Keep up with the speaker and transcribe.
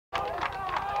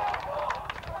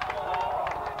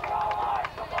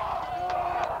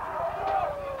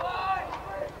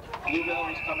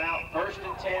First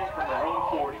and 10 from their own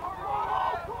 40.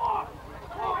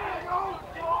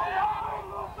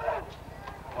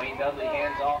 Wayne Dudley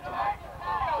hands off to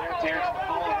Terrence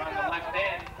McCall around the left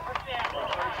end for a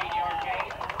 13-yard gain.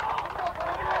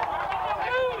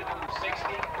 Tackle by number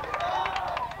 60,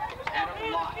 Adam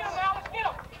Lotz.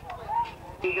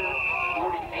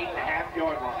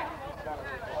 48.5-yard line.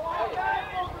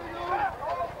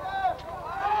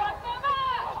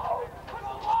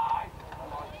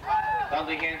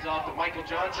 Dudley hands off to Michael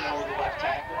Johnson over the left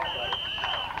tackle.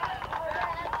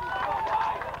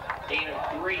 Gain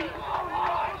of 3. It'll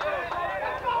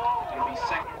be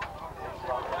second.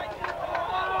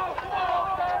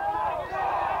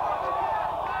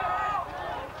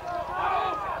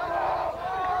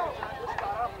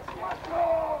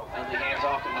 Dudley hands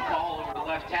off to McCall over the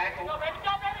left tackle.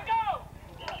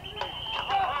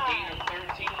 Gain of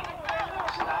 13.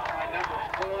 Stopped by number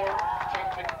 4, Chuck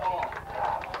McCall.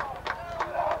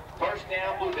 First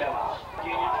down, Blue Devils.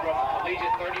 Union from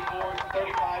Collegiate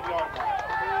 35-yard line.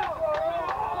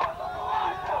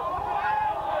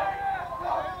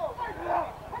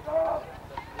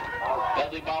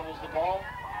 Dudley bobbles the ball,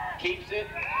 keeps it,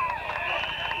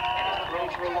 and is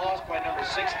throws for a loss by number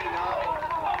 69,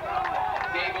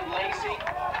 David Lacey.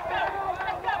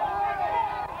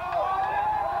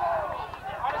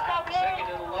 Second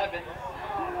and 11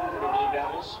 for the Blue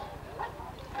Devils.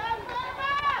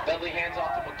 Dudley hands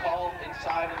off to McCall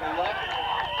inside on the left.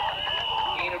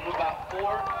 Gain of about 4.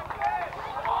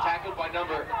 Tackled by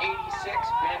number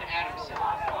 86, Ben Adamson.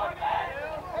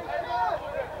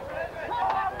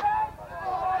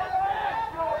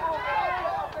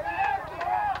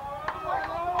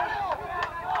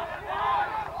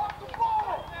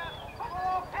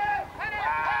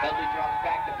 Dudley drops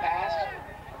back to pass.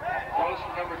 Throws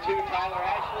from number 2, Tyler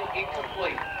Ashley,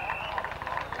 incomplete.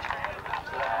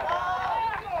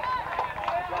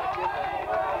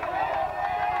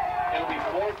 It'll be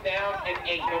 4th down and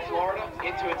 8 for Florida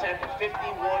into attempt a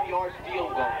 51-yard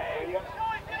field goal.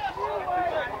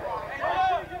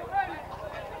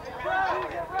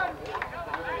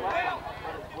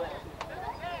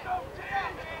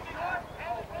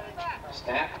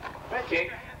 Snap,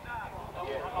 kick,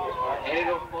 and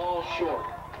it'll fall short.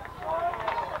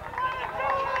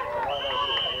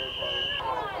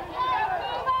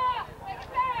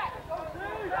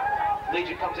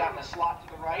 Collegiate comes out in the slot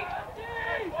to the right.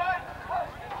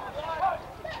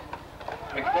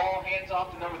 McFall hands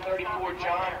off to number 34,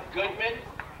 John Goodman.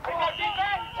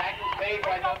 Tackles made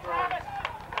by number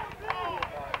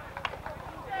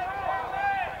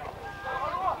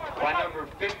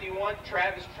 51,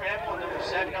 Travis Trample, number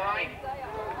 79.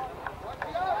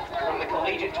 From the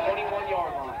Collegiate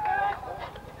 21-yard line.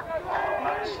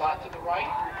 Out the slot to the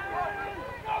right.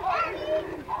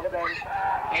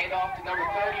 Hand off to number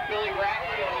 30, Billy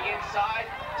Rackley on the inside.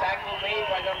 Tackle made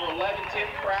by number 11, Tim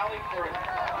Crowley for a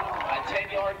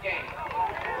 10-yard gain.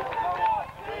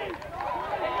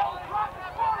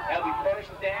 That'll be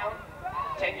first down,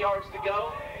 10 yards to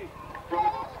go.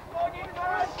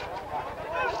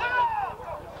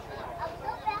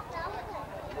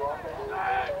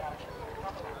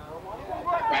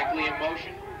 Rackley in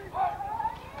motion.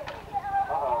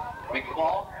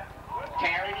 McFall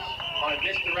carries on a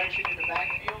misdirection in the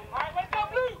backfield.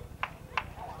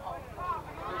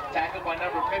 Tackled by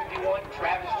number 51,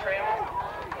 Travis Trammell.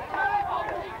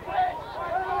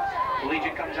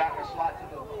 Collegiate comes out in the slot to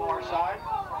the far side.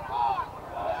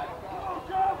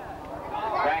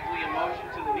 Rackley in motion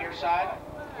to the near side.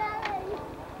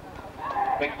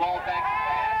 McFall back to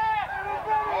pass.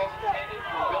 Ball's intended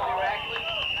for Billy Rackley.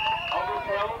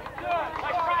 Overthrown.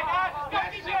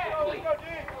 Pass is incomplete.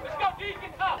 Let's go,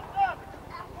 Deacon, up.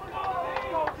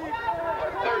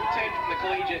 3rd and 10 from the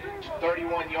Collegiate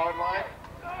 31-yard line.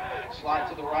 Slide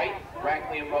to the right.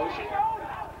 Rackley in motion.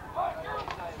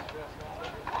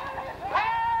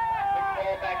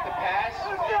 Ball back to pass.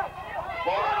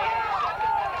 Ball intercepted by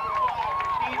number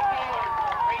 5, Steve Miller,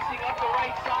 racing up the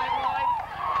right sideline.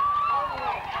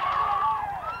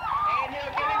 And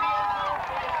he'll get in the end zone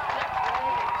for his next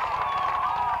point.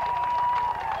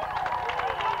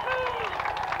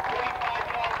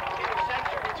 45-yard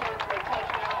interception return for a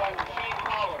touchdown by Rasheed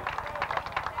Pollard.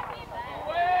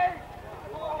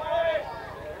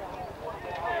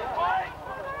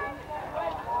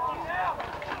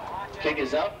 Kick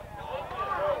is up.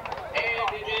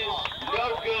 And it is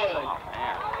no good.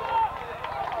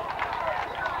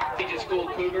 Collegiate School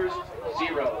Cougars,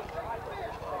 0.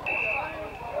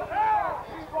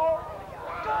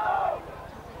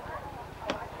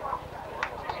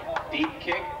 Deep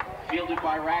kick, fielded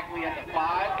by Rackley at the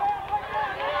 5.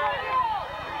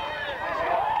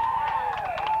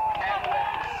 Tackled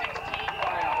at the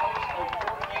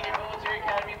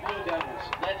Devils,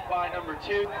 led by number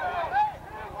 2.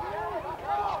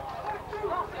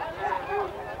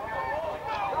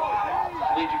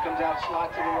 Collegiate comes out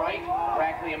slot to the right.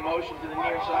 Brackley in motion to the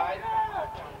near side.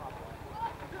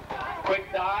 Quick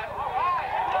dive.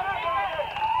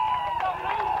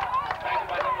 Back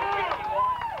by number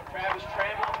 51, Travis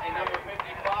Trammell, and number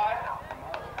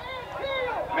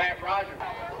 55, Matt Rogers.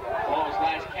 Ball was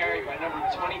last carried by number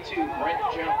 22, Brent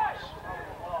Jones.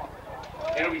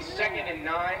 It'll be 2nd and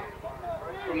 9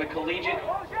 from the Collegiate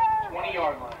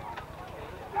 20-yard line.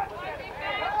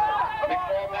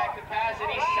 McFall back to pass,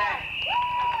 and he's sacked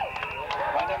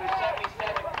by number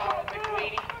 77, Colin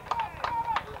McLeany,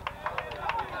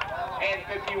 and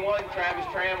 51, Travis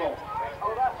Trammell.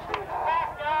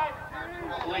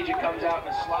 Collegiate comes out in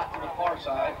a slot to the far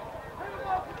side.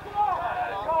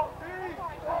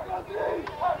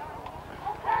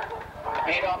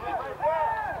 Hand off to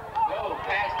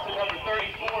pass to number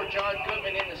 34, John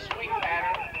Goodman in the sweep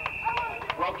pattern.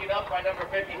 Broken up by number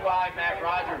 55, Matt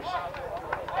Rogers.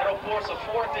 That'll force a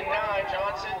 4th and 9,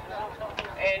 Johnson,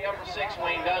 and number 6,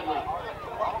 Wayne Dudley.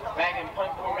 Back in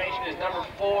punt formation is number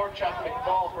 4, Chuck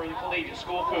McFall for the Collegiate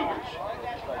School Cougars.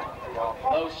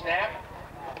 Low snap.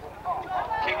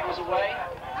 Kick was away.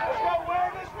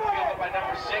 Fielded by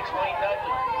number 6, Wayne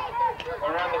Dudley.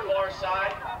 Around the far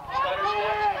side. Stutter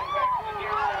steps, coming back to the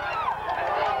near side. And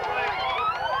around the leg.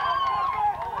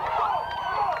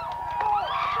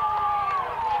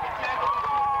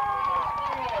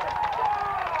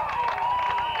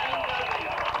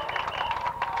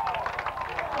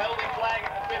 Penalty flag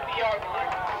at the 50-yard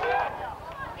line.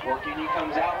 Working,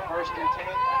 comes out, 1st and 10.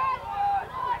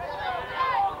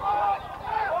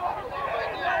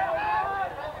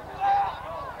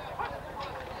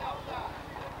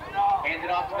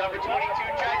 Handed off to number 22,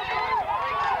 Jack Jones, who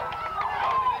breaks it.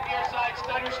 Out to the near side,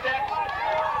 stutter steps.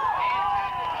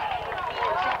 And number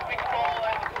 4, Chuck McFall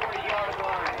at the 40-yard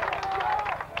line.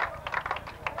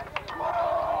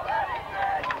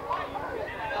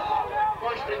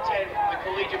 First and 10 from the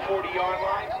Collegiate 40-yard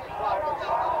line.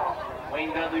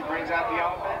 Wayne Dudley brings out the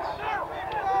offense.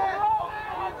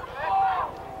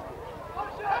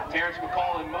 Terrence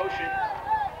McCall in motion.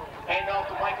 Hand off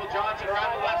to Michael Johnson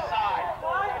around the left side.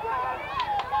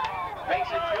 Makes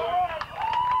it short.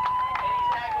 And he's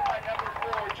tackled by number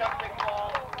 4, Chuck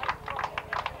McFall.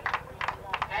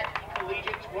 At the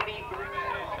Collegiate 23.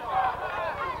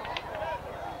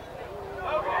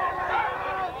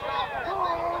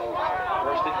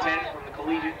 First and 10 from the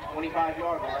Collegiate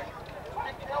 25-yard line.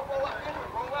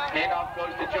 Handoff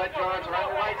goes to Judd Johns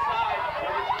around the right side.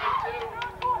 Number 22.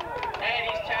 And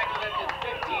he's tackled at the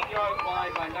 15-yard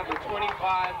line by number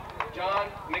 25, John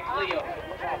McLeod.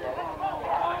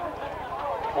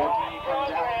 Forky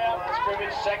comes out from the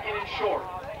scrimmage, 2nd and short.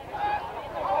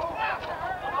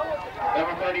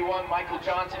 Number 31, Michael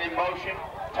Johnson in motion.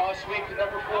 Toss sweep to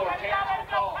number 4, Terrence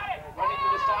McCall. Running to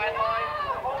the sideline.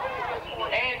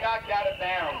 And knocked out of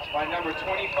bounds by number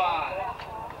 25,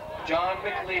 John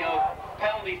McLeod.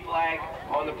 Penalty flag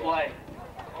on the play.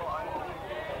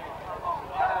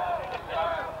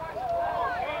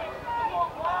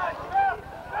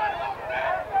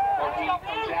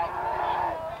 Comes out.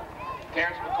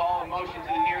 Terrence McCall in motion to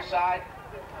the near side.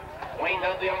 Wayne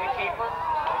Dudley on the keeper.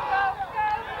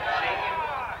 Shaken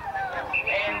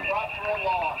and brought for a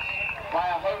loss by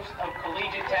a host of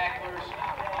Collegiate tacklers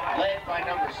led by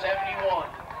number 71,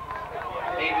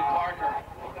 David Parker.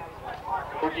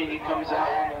 Virginia comes out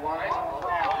on the line.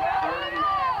 Third and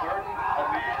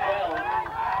 12.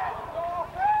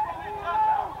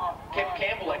 Kip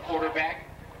Campbell at quarterback.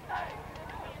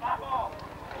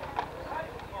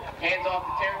 Hands off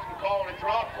to Terrence McCall on a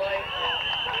draw play,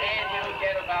 and he'll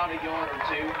get about a yard or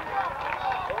 2.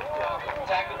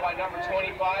 Tackled by number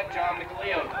 25, John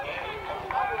McLeod.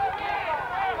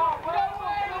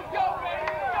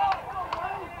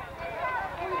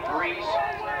 Breeze.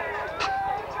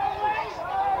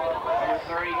 Number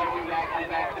 30, Joey Rackley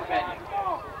back defending.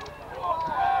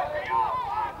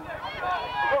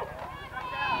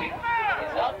 Kick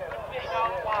is up.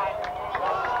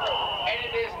 And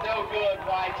it is no good,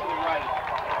 wide to the right.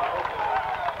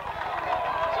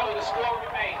 So the score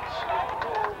remains.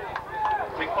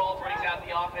 McFall brings out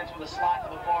the offense with a slot to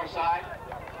the far side.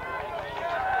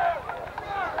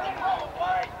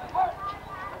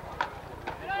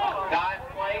 Dive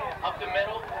play up the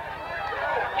middle.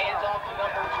 Hands off to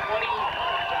number 20.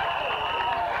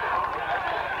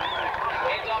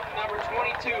 Hands off to number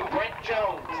 22, Brent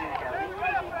Jones.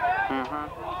 I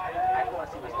want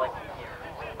to see what's like here.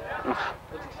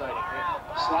 Looks exciting, right?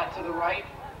 Slot to the right.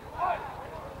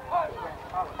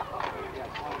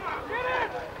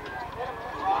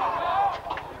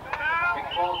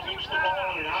 McFall keeps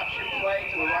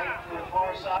to the right to the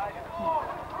far side.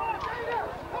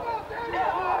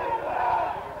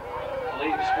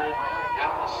 Collegiate School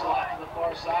out the slot to the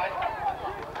far side.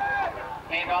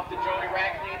 Hand off to Joey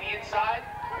Rackley on the inside.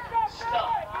 Stuck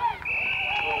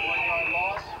for a 1-yard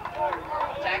loss.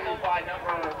 Tackled by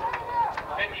number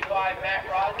 55, Matt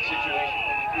Rogers. Situation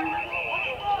for the Cougars.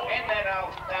 And then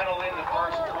that'll end the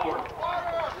first quarter.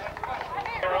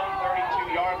 Their own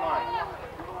 32-yard line.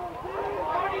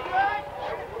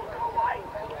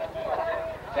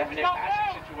 Definite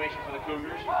passing situation for the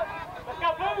Cougars.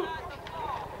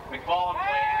 McFall in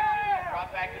play action. Drop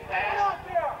back to pass.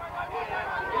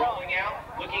 Rolling out.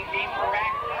 Looking deep for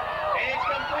Rackley. And it's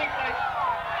complete.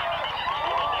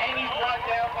 And he's brought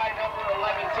down by number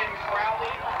 11, Tim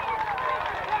Crowley.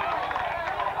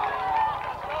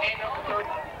 And number 30.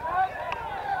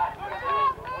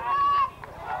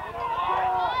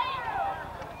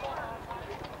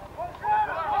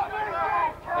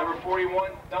 Number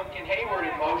 41, Duncan Hayward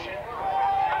in motion.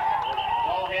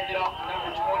 Ball handed off to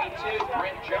number 22,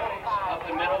 Brent Jones, up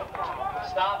the middle.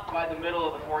 Stopped by the middle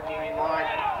of the 14-yard line.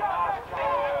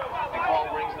 McFall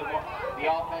brings the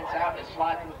offense out and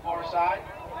slide to the far side.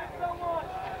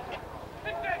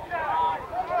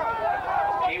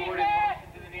 Hayward in motion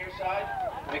to the near side.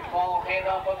 McFall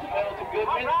handoff up the middle to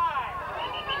Goodman.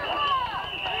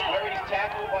 Where he's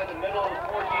tackled by the middle of the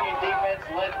 14-yard defense,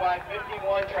 led by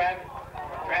 51,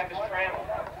 Travis Trammell.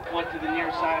 Went to the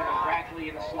near side with Rackley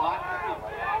in the slot.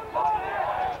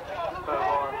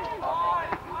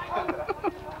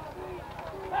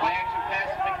 Play action pass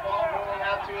to McFall, rolling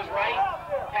out to his right.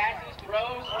 Passes,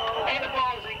 throws, and the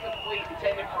ball is incomplete,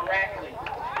 intended for Rackley.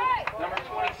 Number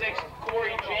 26,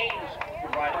 Corey James,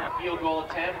 providing a field goal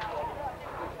attempt.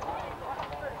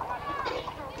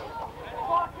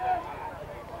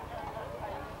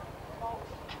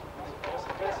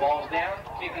 Ball's down,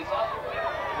 kick is up,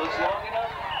 looks long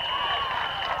enough,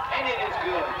 and it is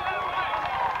good.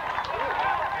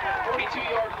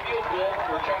 42-yard field goal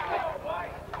for Chuck.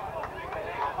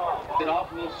 It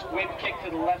off, a little squib kick to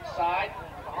the left side.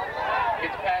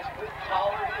 It's past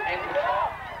Collard and McCall.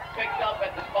 Picked up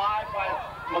at the 5 by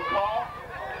McCall,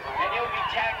 and he'll be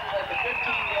tackled at the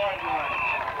 15-yard line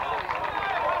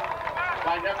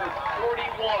by number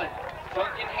 41,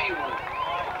 Duncan Hayward.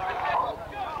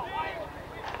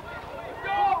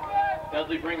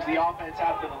 Dudley brings the offense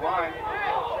out to the line.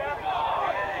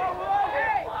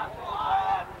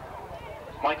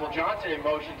 Michael Johnson in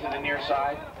motion to the near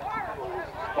side.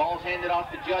 Ball's handed off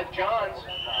to Judd Johns,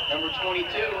 number 22.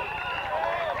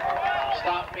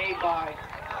 Stop made by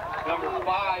number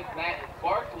 5, Matt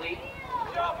Barkley.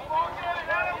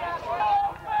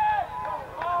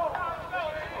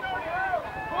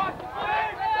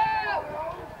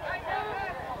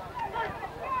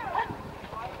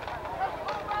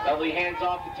 Dudley hands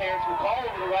off to Terrence McCall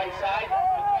over the right side.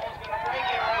 McCall's going to break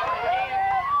it around the hand.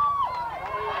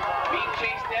 Being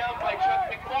chased down by Chuck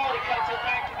McFall. He cuts it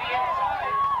back to the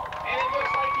inside. And it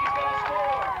looks like he's going to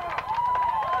score.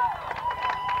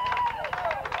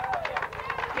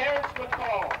 Terrence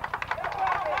McCall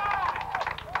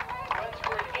runs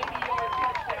for an 80-yard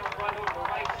touchdown run over the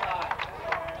right side.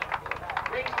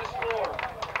 Brings the score.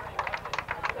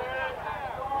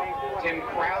 Tim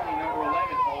Crowley, number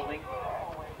 11, holding.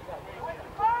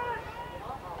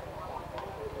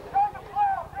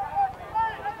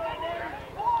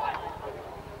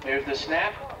 There's the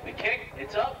snap, the kick,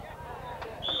 it's up,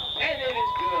 and it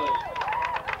is good.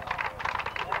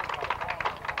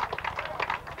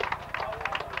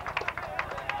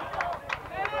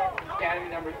 Academy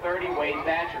number 30, Wayne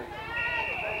Thatcher.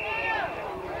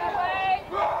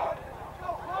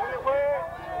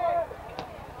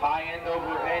 High end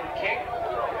over end kick,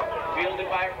 fielded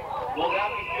by, will now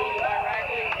be fielded by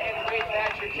Rackley, and Wayne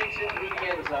Thatcher kicks it through the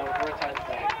end zone for a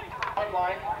touchdown.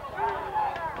 Online.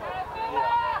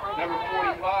 Number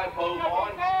 45, Bo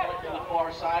Vaughn, to the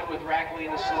far side with Rackley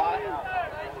in the slot.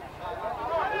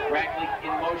 Rackley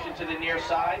in motion to the near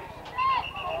side.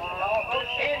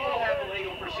 And we'll have a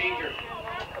legal procedure.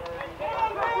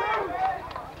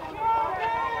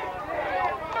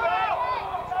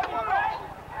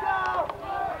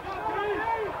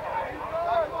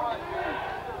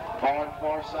 Vaughn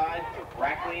far side,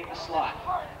 Rackley in the slot.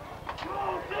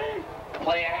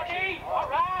 Play action.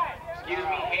 Excuse me,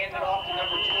 handed off to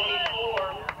number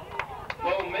 24,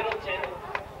 Bo Middleton.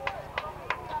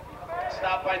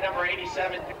 Stopped by number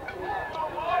 87.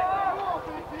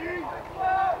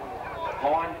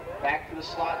 Vaughn back to the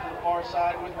slot to the far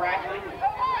side with Rackley.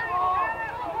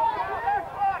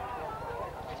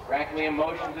 Rackley in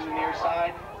motion to the near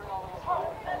side.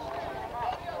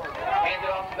 Handed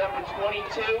off to number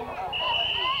 22,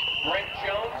 Brent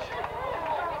Jones.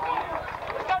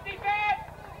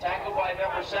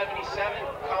 number 77,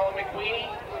 Colin McQueenie,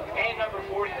 and number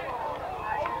 40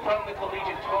 from the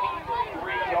Collegiate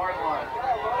 23-yard line.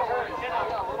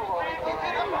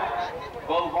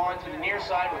 Bo Vaughn to the near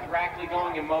side with Rackley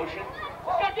going in motion.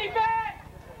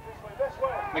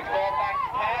 McFall back to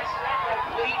pass,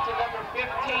 complete to number 15,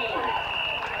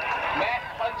 Matt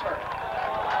Hunter.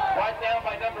 Brought down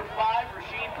by number 5,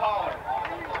 Rasheed Collar.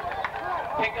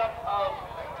 Pickup of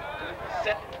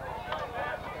 7.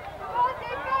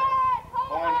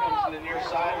 Vaughn comes to the near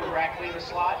side with Rackley in the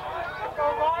slot.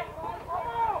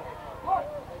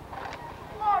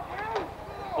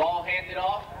 Ball handed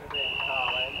off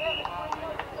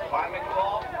by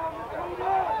McFall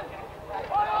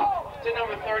to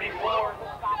number 34,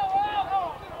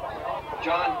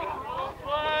 John.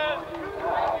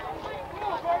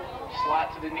 Slot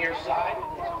to the near side.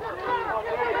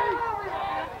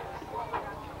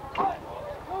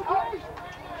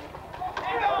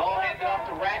 Ball handed off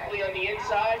to Rackley on the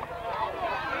inside.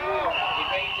 He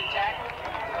makes a tackle,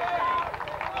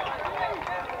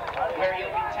 where he'll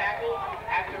be tackled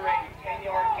after a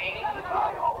 10-yard gain.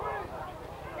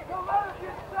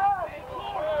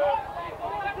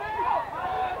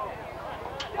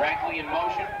 Rackley in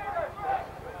motion.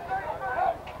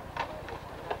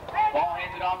 Ball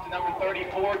handed off to number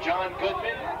 34, John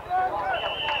Goodman.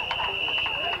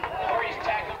 Or he's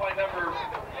tackled by number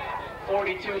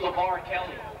 42, LeVar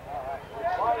Kelly.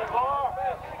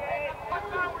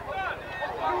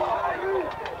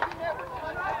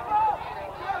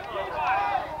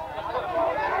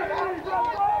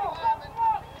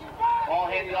 Ball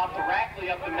handed off to Rackley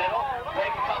up the middle.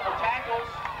 Break a couple tackles.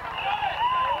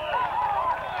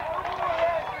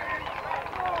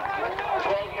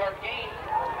 12-yard gain.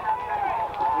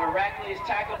 Where Rackley is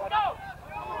tackled. Come on!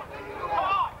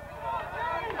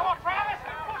 Come on, Travis!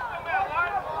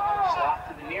 Slot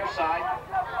to the near side.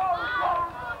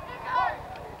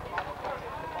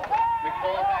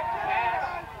 McFall back to pass.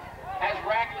 Has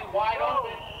Rackley wide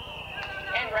open.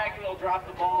 And Rackley will drop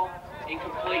the ball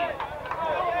incomplete.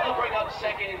 He'll bring up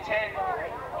 2nd and 10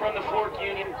 from the Fork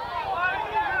Union.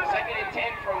 2nd and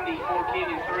 10 from the Fork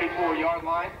Union 34-yard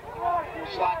line.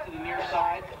 Slot to the near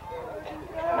side.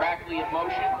 Rackley in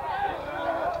motion.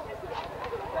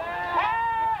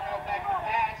 Back to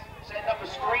pass. Setting up a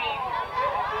screen.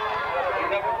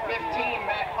 Number 15,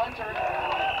 Matt Hunter.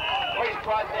 Where he's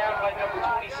brought down by number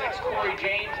 26, Corey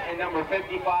James, and number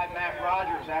 55, Matt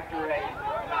Rogers after a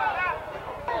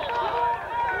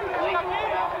legal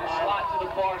out in the slot to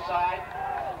the far side.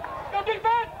 Go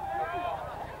defense!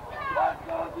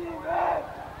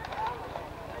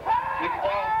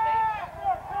 McFall takes,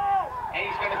 and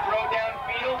he's going to throw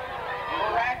downfield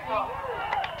for Rackley.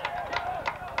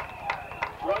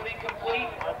 Run incomplete.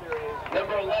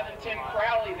 Number 11, Tim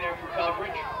Crowley there for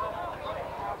coverage.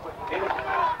 It'll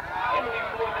be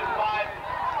 4th and 5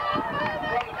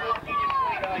 from the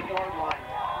 29-yard line.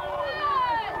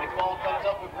 McFall comes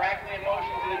up with Rackley in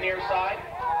motion to the near side.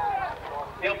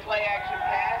 He'll play action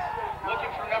pass.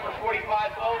 Looking for number 45,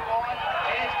 Bo Vaughn,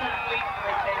 and it's complete for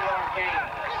a 10-yard gain.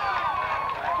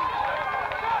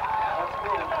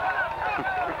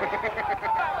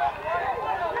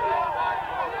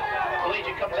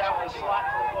 Collegiate comes out with a slot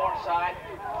to the far side.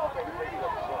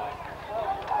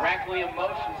 Rackley in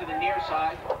motion to the near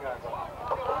side.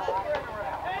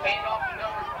 Hand off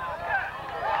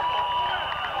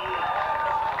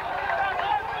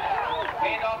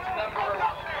to number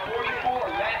 44,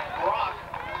 Matt Brock.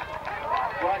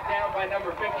 Brought down by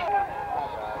number 50.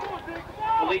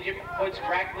 Collegiate puts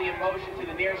Rackley in motion to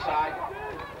the near side.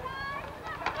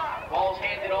 Ball's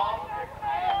handed off.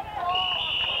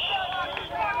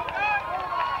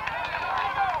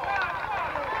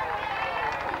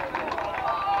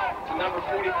 To number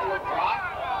 44, Brock.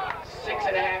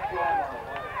 6.5 yards.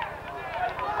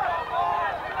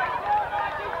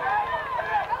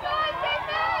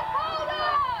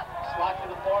 Slot to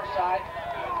the far side.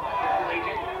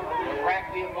 Collegiate with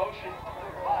Rackley in motion.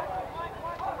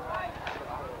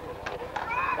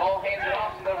 Ball handed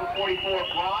off to number 44,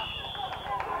 Brock.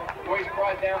 Where he's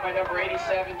brought down by number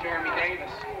 87, Jeremy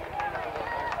Davis.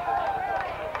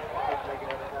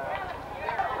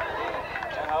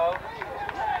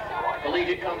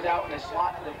 Collegiate comes out in a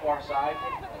slot to the far side.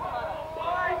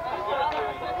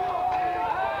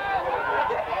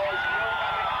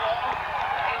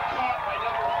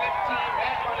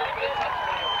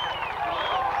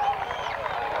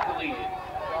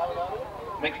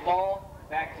 McFall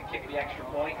back to kick the extra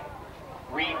point.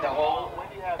 Read the hole.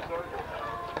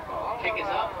 Kick is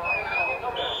up.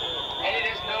 And it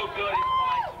is no good. It's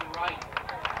wide to the right.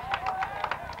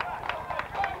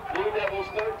 Blue Devils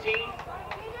 13.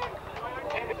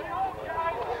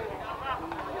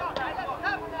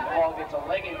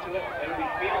 into it. It'll be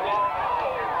fielded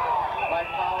by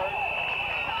Pollard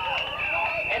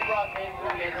and brought in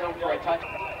through the end zone for a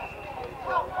touchdown.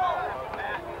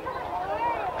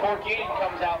 Fort Union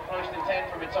comes out 1st and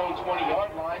 10 from its own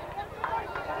 20-yard line.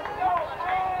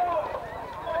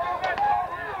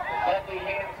 Dudley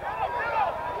hands,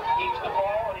 keeps the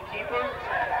ball on a keeper,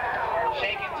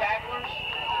 shaking tacklers,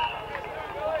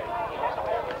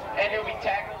 and he'll be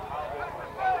tackled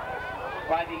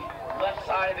by the left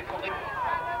side of the Collegiate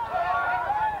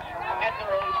at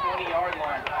their own 20-yard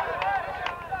line.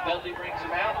 Dudley brings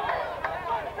him out.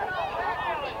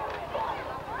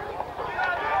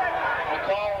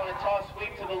 McCall on a toss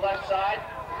sweep to the left side,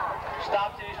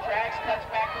 stops in his tracks, cuts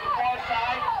back to the far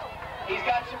side. He's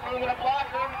got some room in a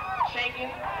blocker, shaking,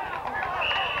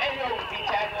 and he'll be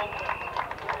tackled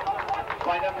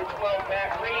by number 12,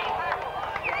 Matt Reed,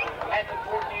 at the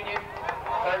Fort Union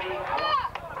 30.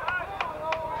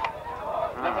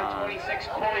 Number 26,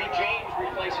 Corey James,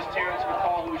 replaces Terrence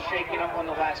McCall, who was shaking up on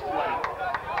the last play.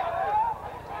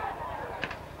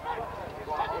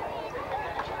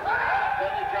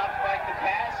 Dudley drops back the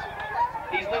pass.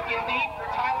 He's looking deep for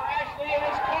Tyler Ashley, and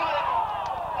it's caught.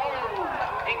 Oh,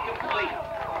 incomplete.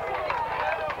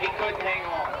 He couldn't hang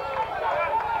on.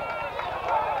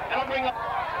 And I'll bring up.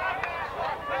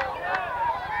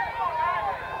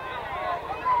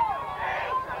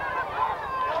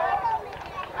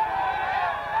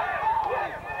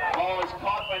 Ball is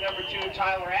caught by number 2,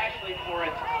 Tyler Ashley, for a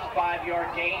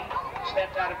 5-yard gain.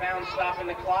 Stepped out of bounds, stopping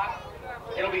the clock.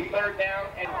 It'll be 3rd down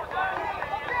and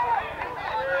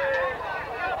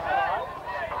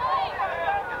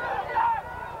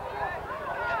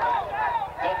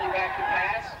Dudley back to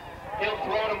pass. He'll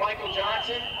throw to Michael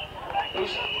Johnson,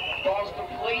 whose ball's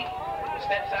complete,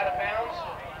 steps out of bounds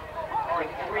for a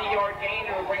 3-yard gain,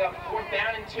 and will bring up 4th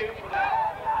down and 2.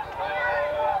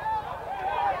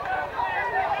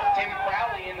 Tim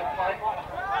Crowley in the punt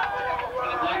for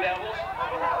the Blue Devils.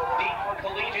 Deep for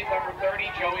Collegiate, number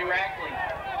 30, Joey Rackley.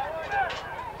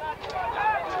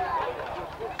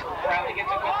 Crowley gets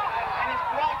a good pass, and it's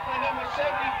blocked by number 75,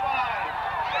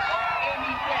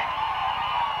 Andy Beck.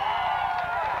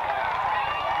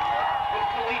 With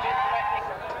Collegiate threatening.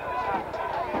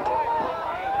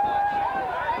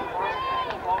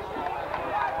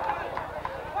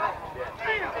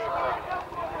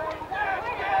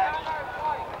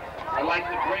 I'd like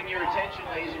to bring your attention,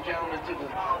 ladies and gentlemen, to the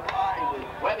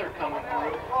weather coming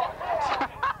through.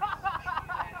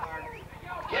 Our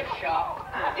gift shop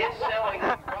is selling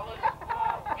umbrellas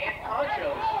and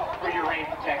ponchos for your rain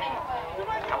protection.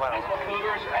 As the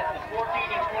Cougars at the 14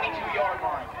 and 22-yard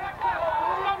line.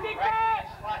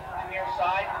 Slot to the near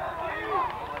side.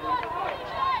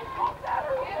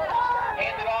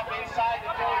 Hand it off inside to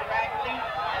Joey Rackley.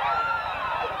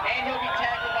 And he'll be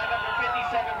tackled by number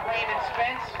 57, Brandon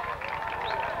Spence.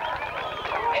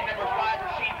 And number 5,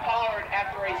 Rasheed Pollard,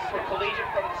 after a for Collegiate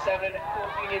from the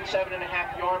 14 and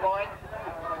 7.5-yard line.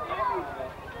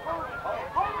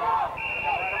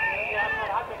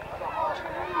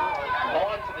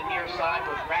 On to the near side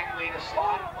with Rackley in the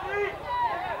slot.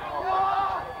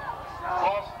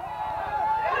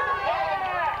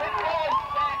 That ball is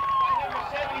sacked by number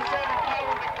 77,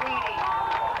 Tyler McQueenie.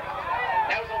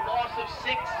 That was a loss of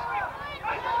 6.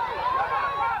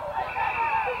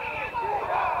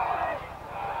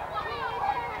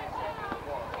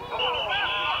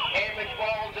 And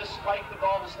McFall just spiked the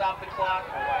ball to stop the clock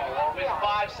with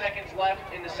 5 seconds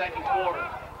left in the second quarter.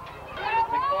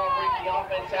 McFall brings the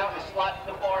offense out and slot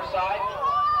to the far side.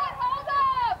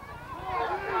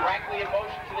 Rackley in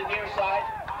motion to the near side.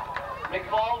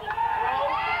 McFall will throw.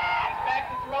 He's back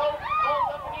to throw. Ball's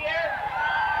up in the air.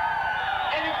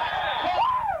 And it's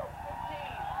caught. 15.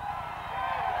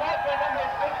 Caught by number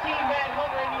 15, Matt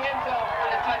Hunter, in the end zone for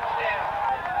the touchdown.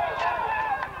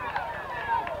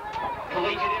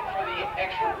 Collegiate in for the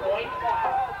extra point.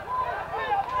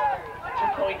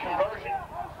 2-point conversion.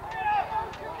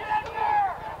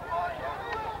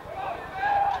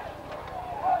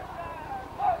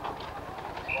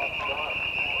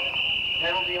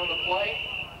 Penalty on the play.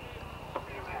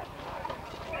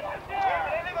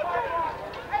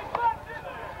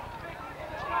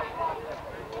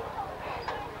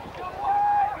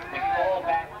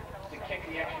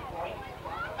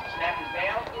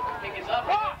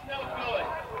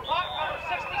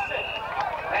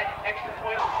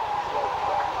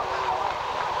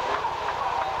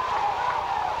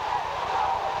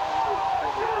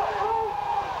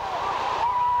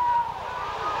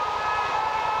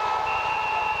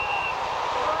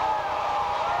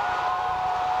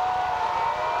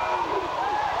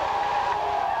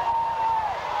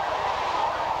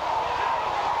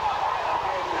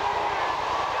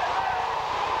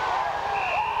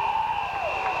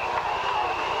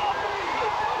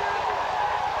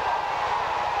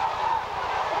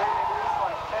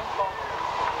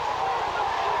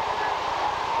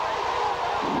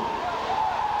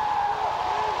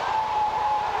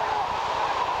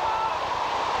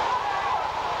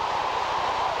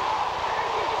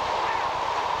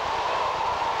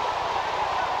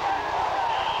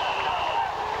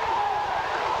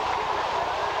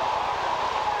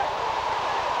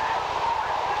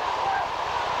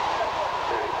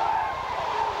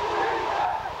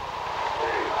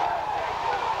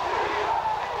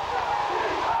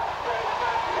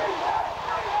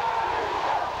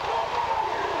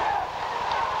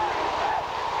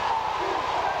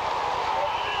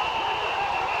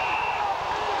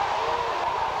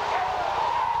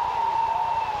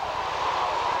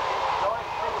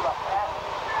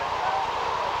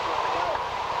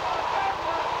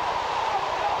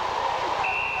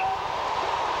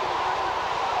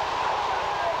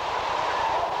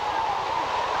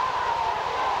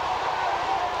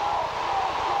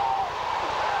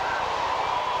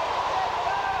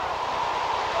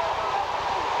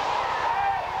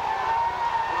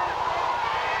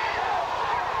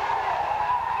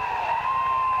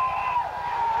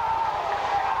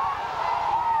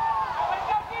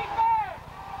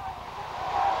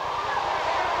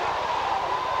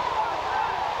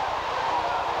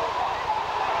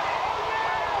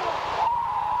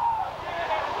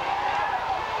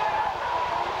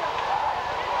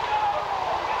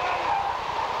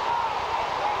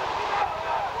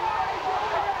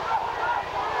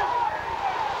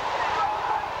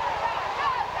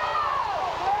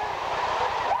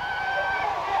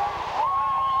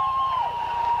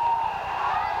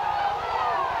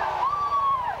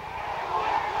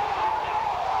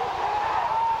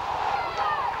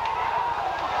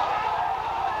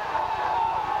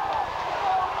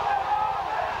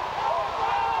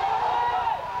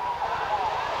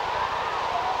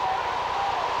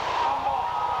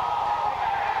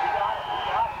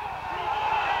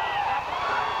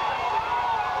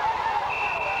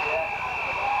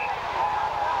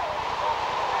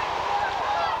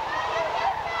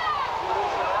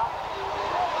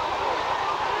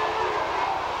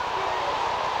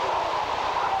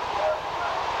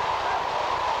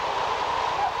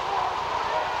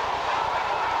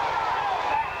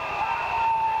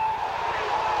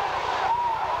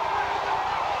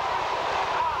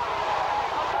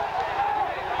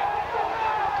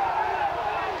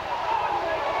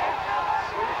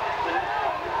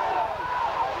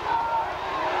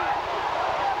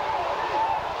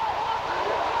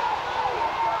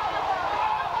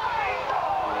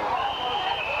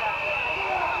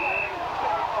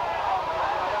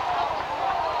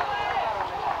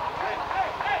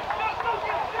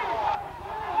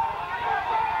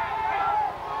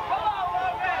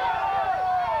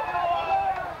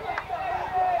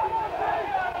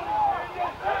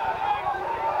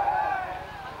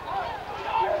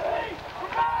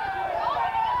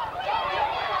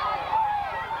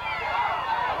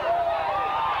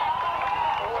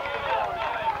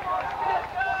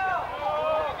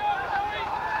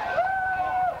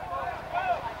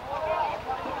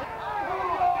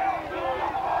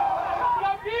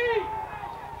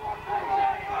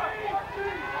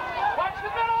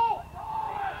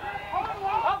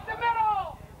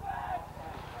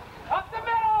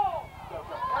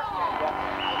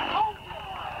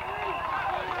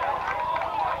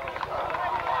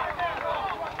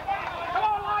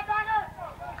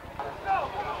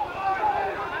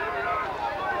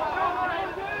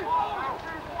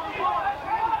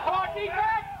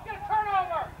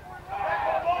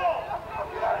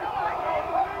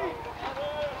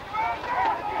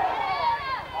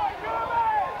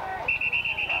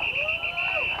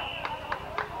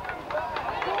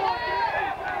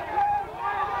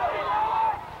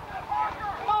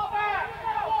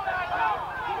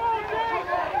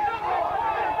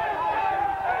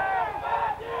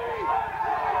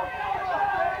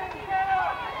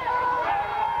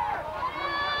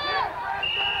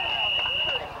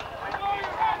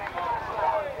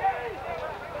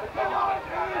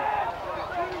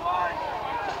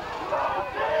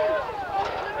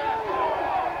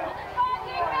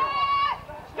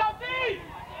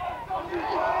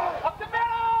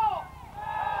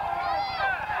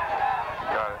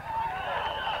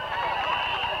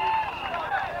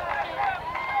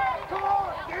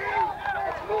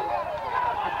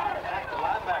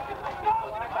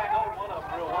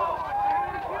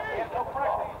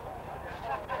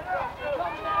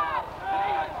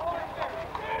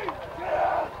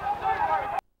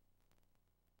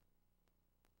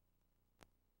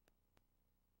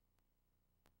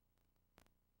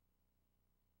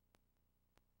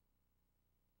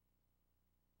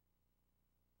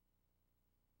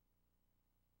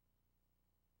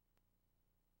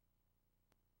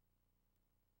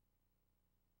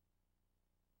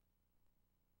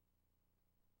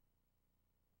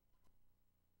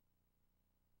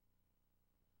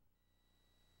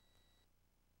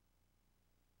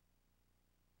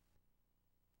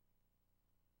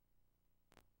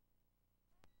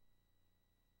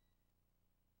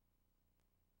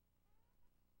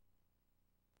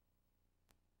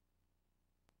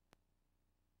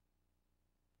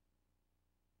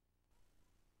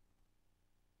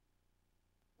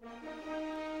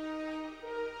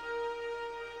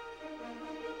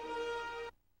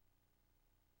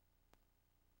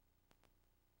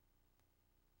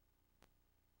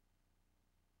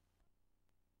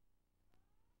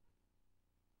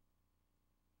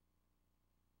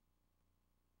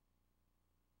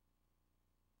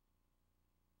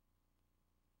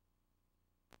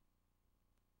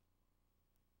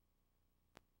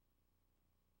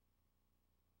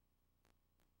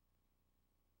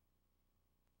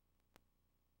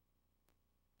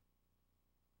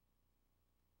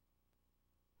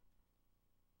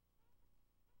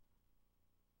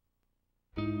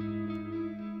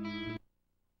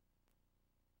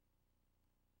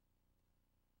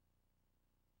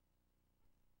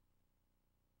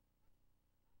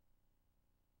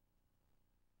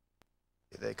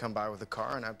 They come by with a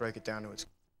car, and I break it down to its...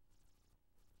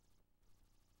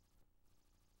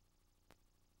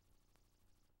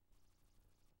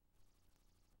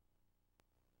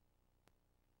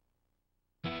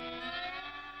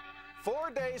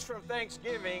 "4 days from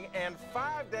Thanksgiving and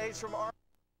 5 days from our..."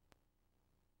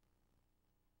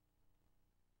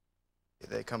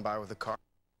 They come by with a car.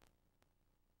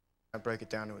 I break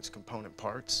it down to its component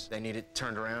parts. They need it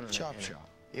turned around and... Chop shop.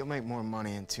 You'll make more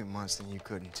money in 2 months than you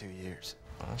could in 2 years.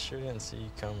 I sure didn't see you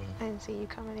coming. I didn't see you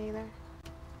coming either.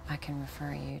 I can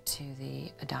refer you to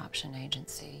the adoption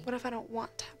agency. What if I don't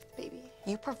want to have the baby?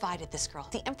 You provided this girl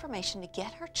the information to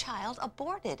get her child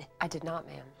aborted. I did not,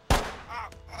 ma'am. Get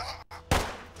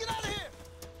out of here!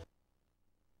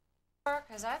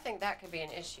 Because I think that could be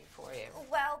an issue for you.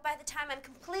 Well, by the time I'm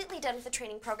completely done with the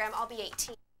training program, I'll be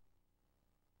 18.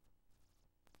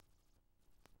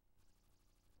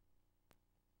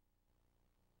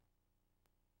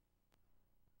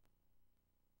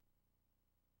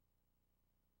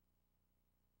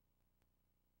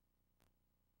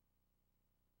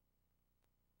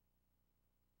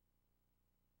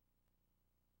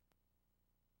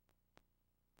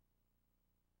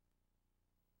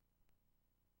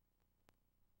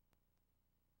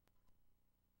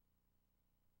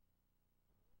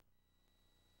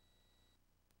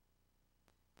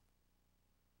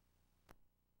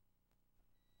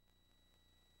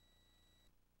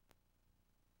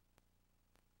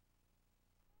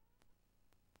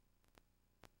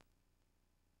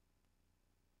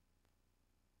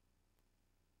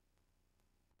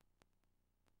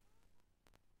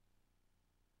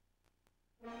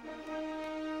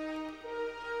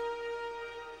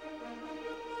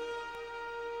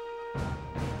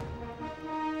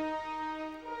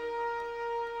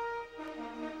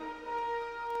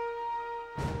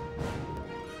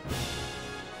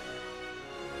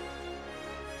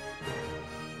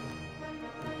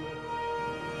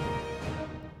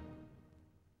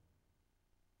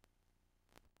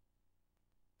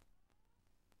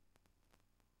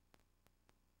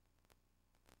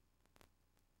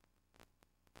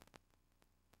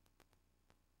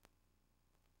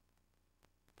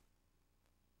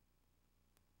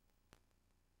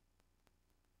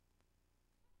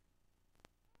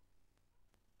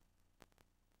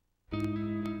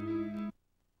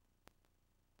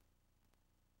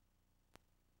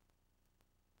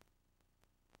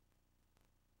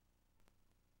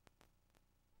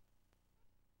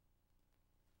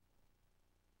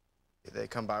 They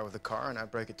come by with a car, and I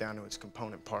break it down to its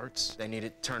component parts. They need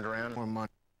it turned around. More money.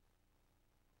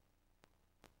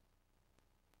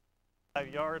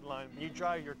 Yard line. You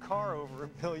drive your car over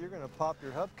it, Bill, you're going to pop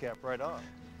your hubcap right off.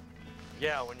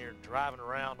 Yeah, when you're driving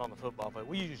around on the football field.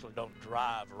 We usually don't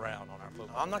drive around on our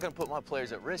football I'm not going to put my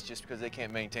players at risk just because they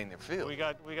can't maintain their field. We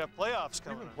got playoffs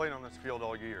coming. We've been playing on this field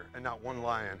all year, and not one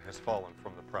lion has fallen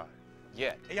from the pride.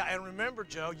 Yet. Yeah, and remember,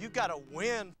 Joe, you got to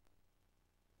win.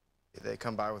 They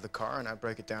come by with a car, and I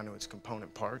break it down to its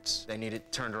component parts. They need it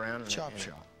turned around. Chop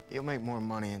shop. You'll make more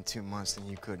money in 2 months than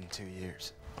you could in 2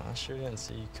 years. I sure didn't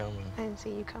see you coming. I didn't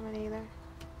see you coming either.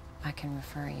 I can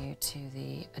refer you to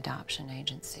the adoption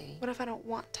agency. What if I don't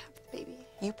want to have the baby?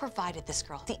 You provided this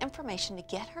girl the information to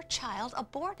get her child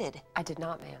aborted. I did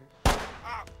not, ma'am.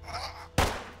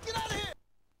 Get out of here!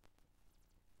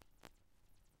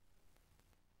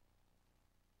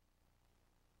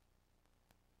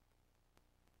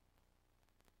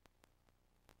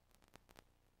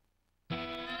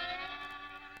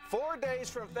 "4 days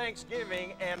from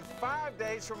Thanksgiving and 5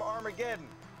 days from Armageddon."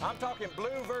 I'm talking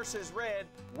blue versus red,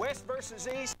 west versus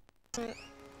east.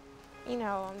 You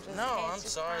know, I'm just... No, it's I'm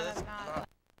just sorry. kind of That's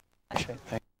not...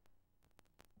 not...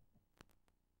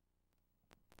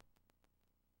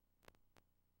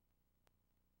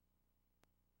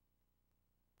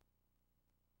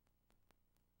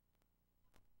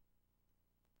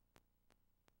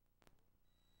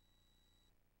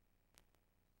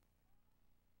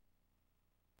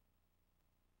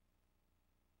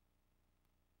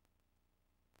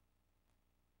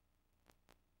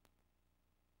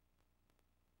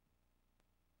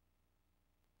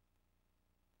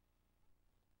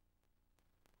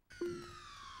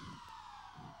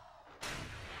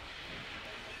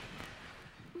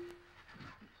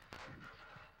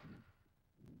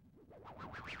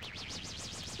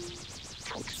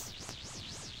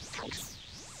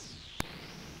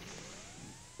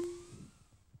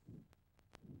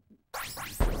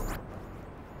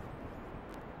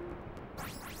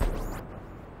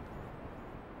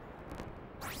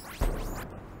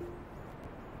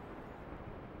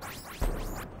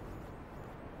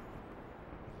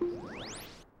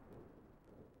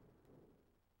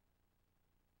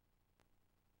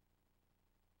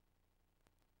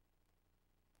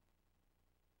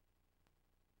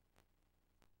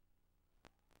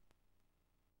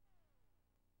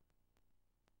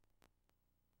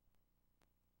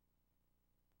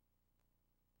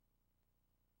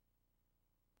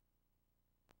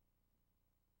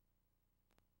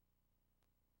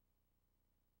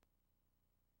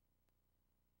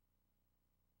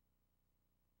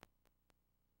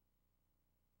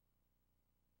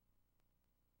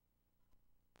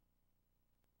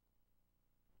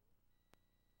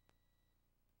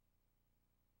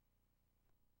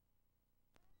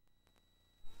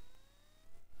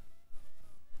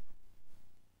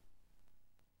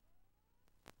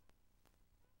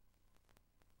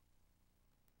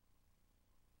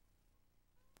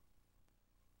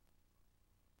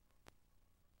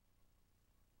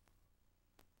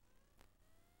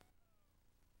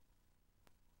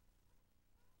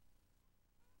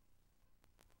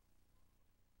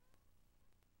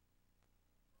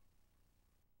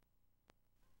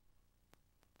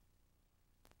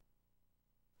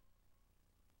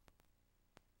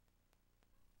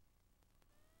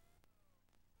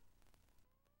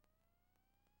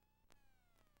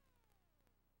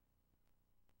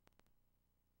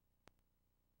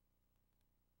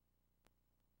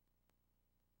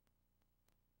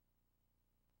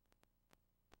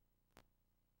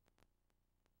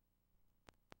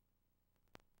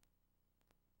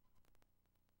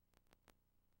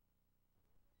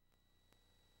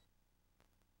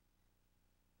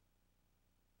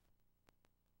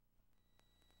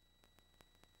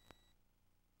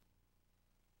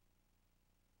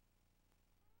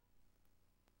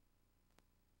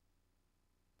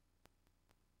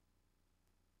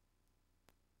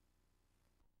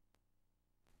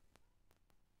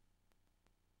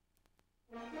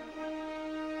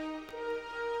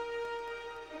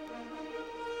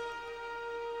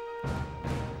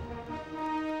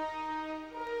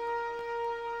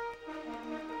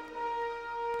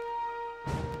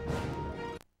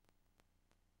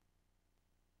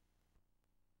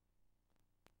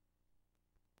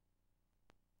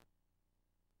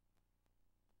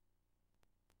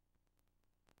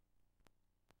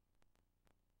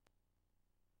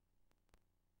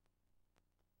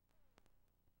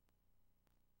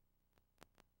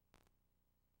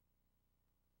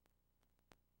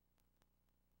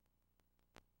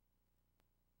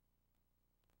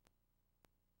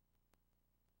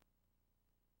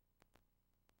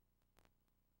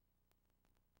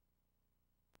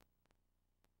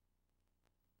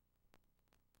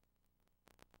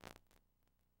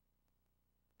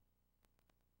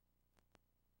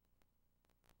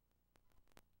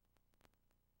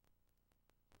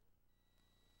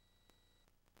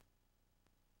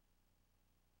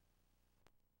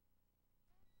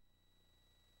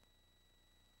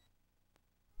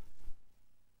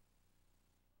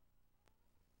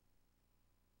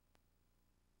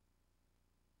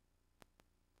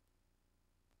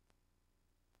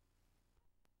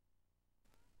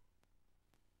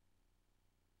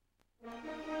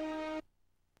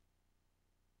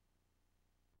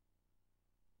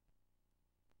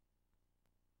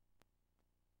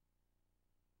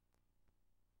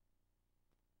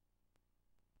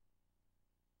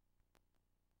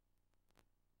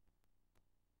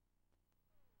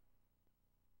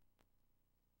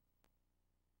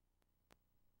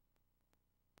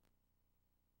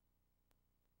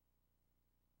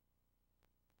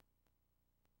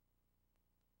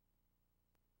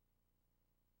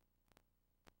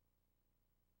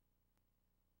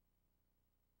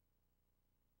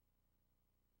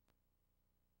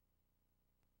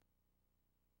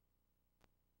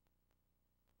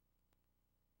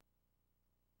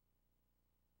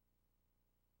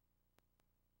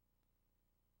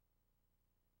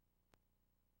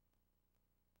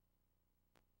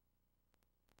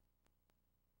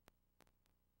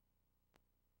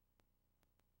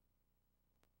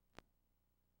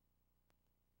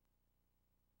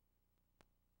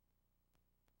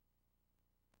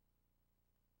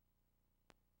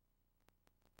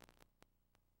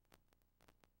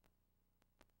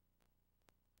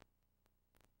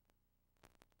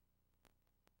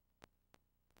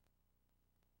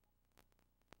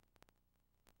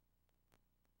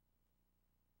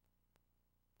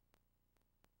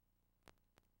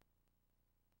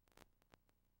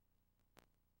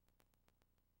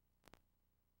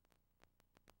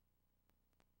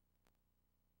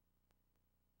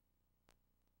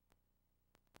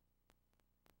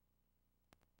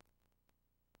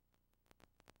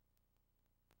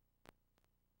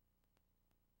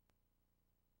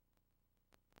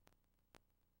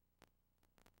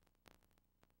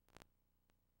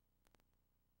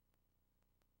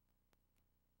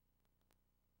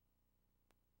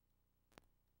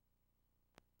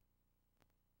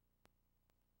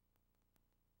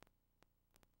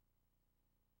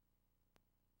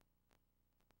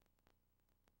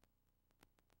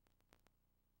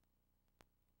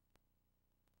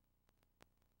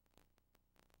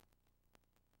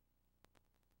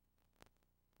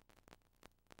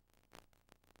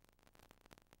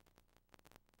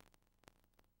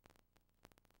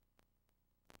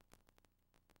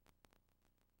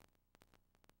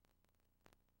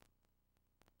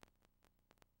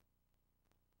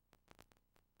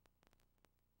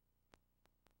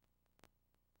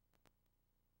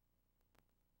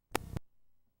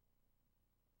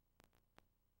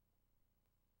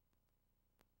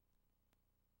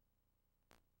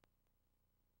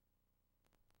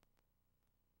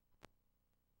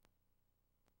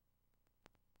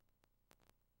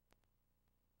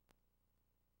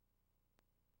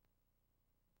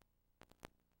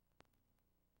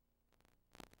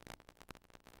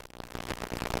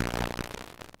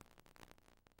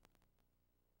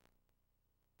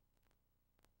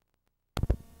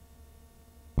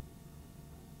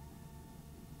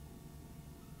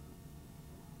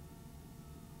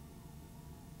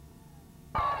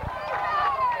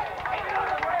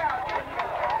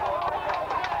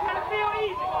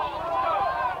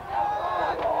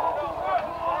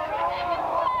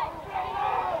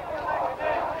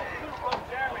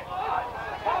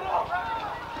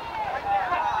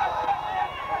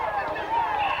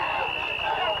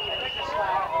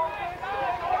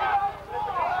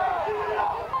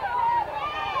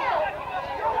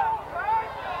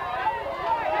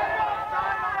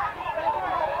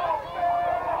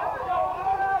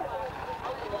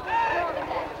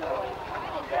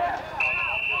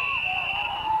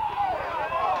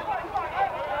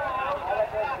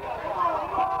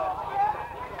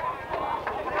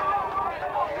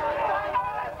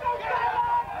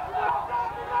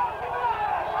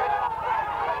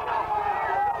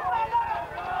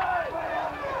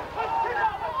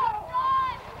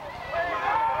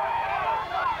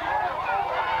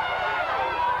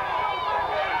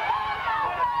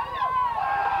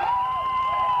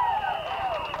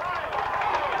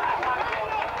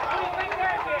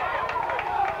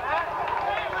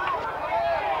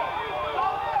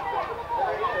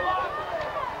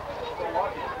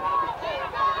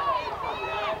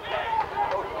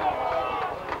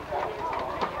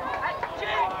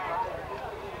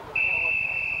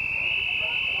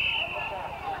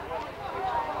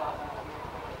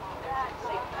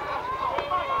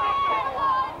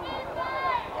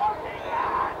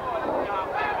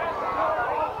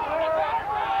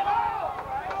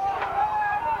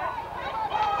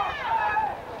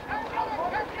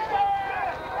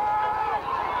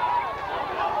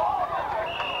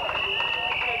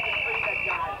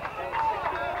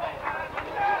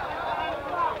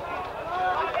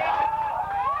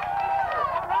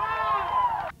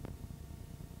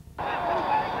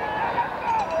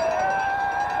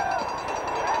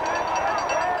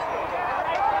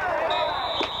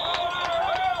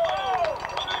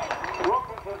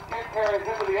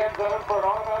 end zone for an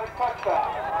automatic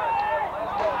touchdown.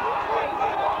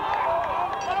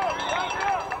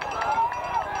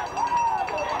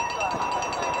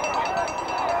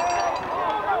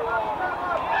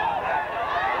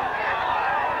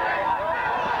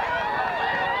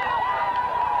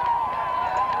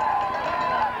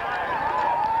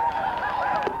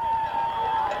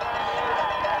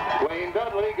 Wayne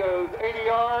Dudley goes 80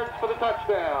 yards for the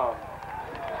touchdown.